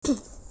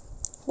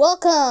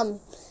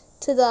Welcome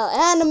to the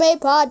anime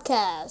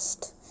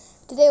podcast.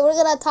 Today we're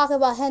gonna talk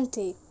about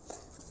henti.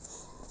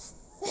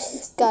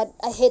 God,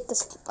 I hate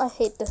this.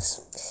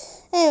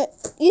 Anyway,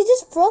 you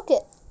just broke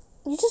it.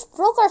 You just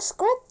broke our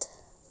script.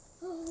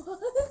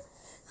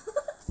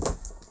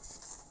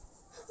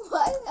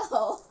 What?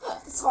 No.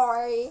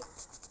 Sorry.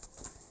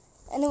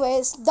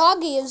 Anyways,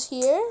 Doggy is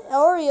here.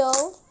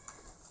 Oreo.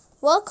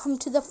 Welcome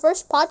to the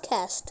first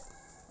podcast.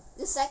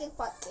 The second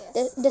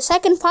podcast. The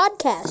second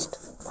podcast.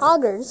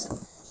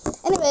 Poggers.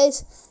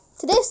 Anyways,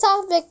 today's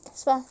topic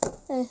is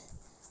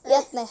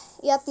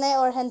yatne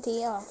or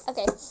henti. Oh,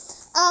 okay.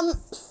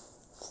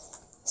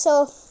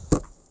 So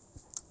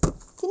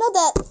you know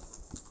that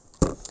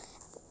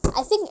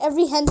I think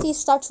every henti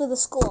starts with a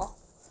school.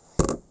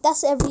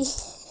 That's every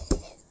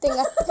thing.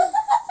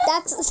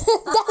 That's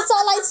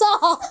all I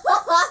saw.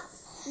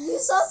 You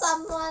saw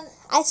someone.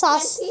 I saw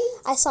henti?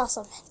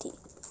 some henti.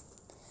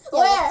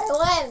 Where?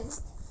 When?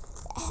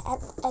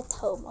 At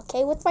home,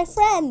 okay, with my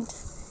friend.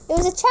 It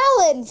was a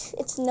challenge.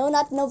 It's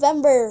not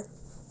November.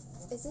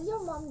 Is it your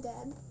mom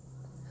dead?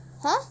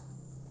 Huh?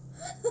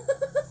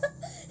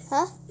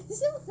 Huh? Is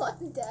your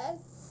mom dead?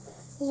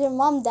 Is your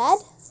mom dead?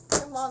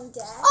 Your mom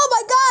dead? Oh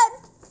my God!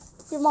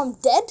 Your mom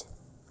dead?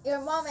 Your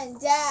mom and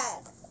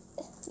dad.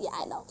 Yeah,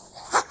 I know.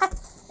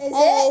 Is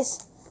Anyways,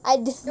 it? I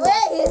did.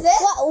 Wait, is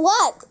it?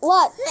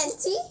 What?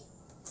 Henti?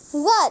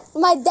 What?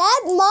 My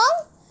dad,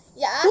 mom?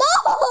 Yeah. No.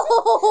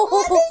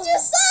 What did you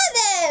say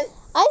then?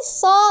 I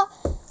saw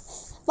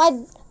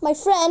my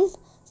friend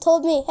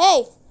told me,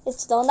 hey,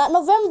 it's still not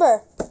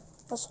November.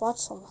 Let's watch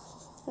some.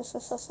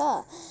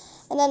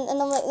 And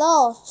I'm like,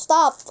 no,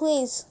 stop,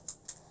 please.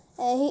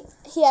 And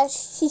he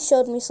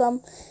showed me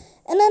some,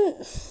 and then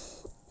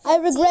I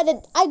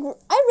regretted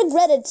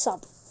some.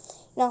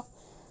 You know,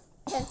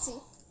 Henti.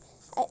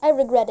 I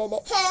regretted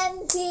it.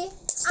 Henti.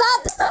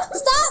 Stop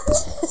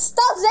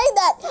saying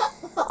that.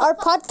 Our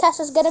podcast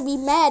is gonna be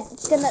mad.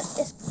 It's gonna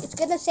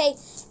say,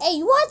 hey,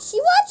 you watched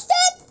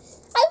that?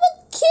 I will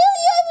kill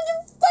you. I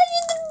will burn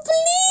you in the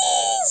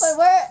police. But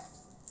we're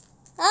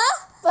Huh?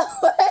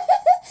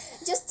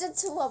 just the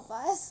two of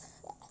us.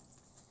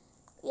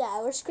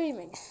 Yeah, we're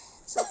screaming.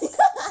 So.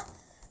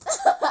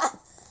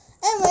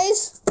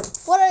 Anyways,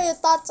 what are your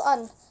thoughts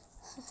on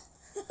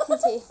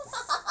henti?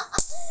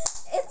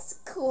 It's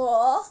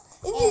cool.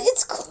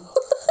 It's cool.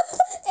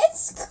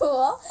 It's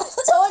cool.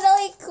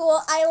 Totally cool.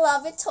 I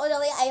love it.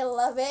 Totally. I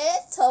love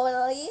it.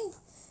 Totally.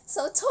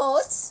 So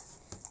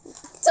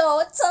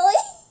totally.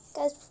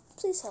 Guys,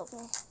 please help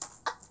me.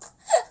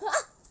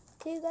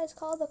 Can you guys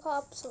call the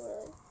cops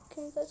or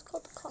can you guys call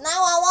the cops?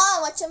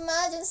 911. What's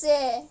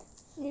emergency?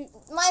 You-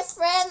 My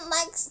friend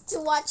likes to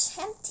watch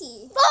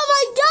henti. Oh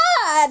my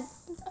God!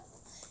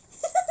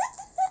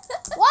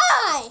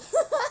 Why?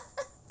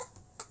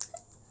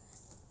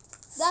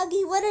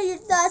 Doggy, what are your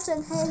thoughts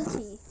on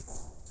henti?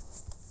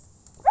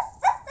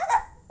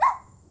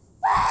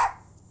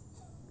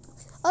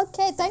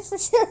 Okay, thanks for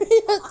sharing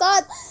your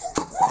thoughts.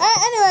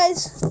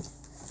 Anyways,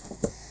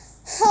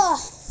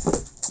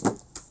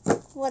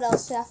 what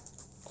else? Yeah.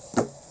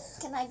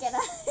 Can I get a?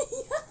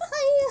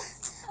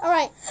 All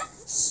right.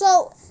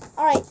 So,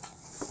 all right.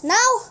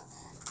 Now,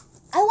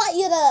 I want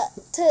you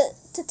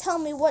to tell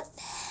me what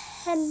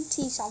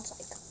henti sounds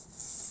like.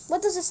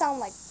 What does it sound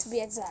like, to be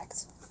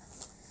exact?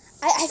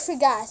 I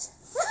forgot.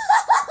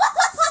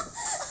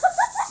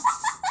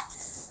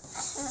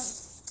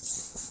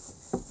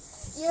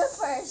 You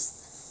first.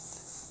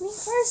 Me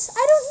first?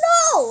 I don't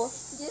know.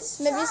 Just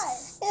Maybe try.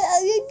 Yeah.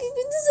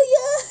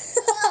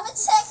 I'ma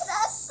check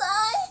that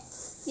side.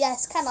 Yeah,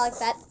 it's kind of like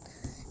that.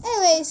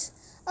 Anyways,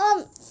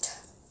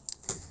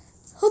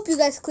 hope you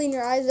guys clean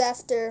your eyes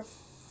after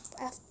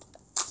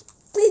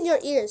clean your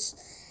ears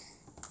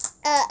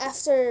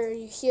after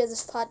you hear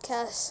this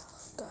podcast.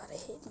 Oh, God, I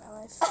hate my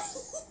life.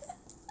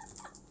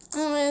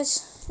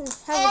 Anyways,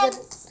 have a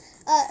good.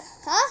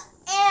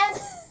 And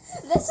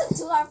listen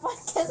to our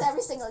podcast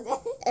every single day.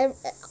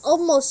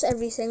 Almost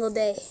every single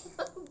day.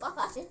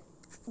 Bye.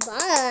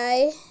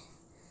 Bye.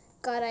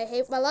 God, I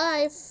hate my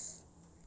life.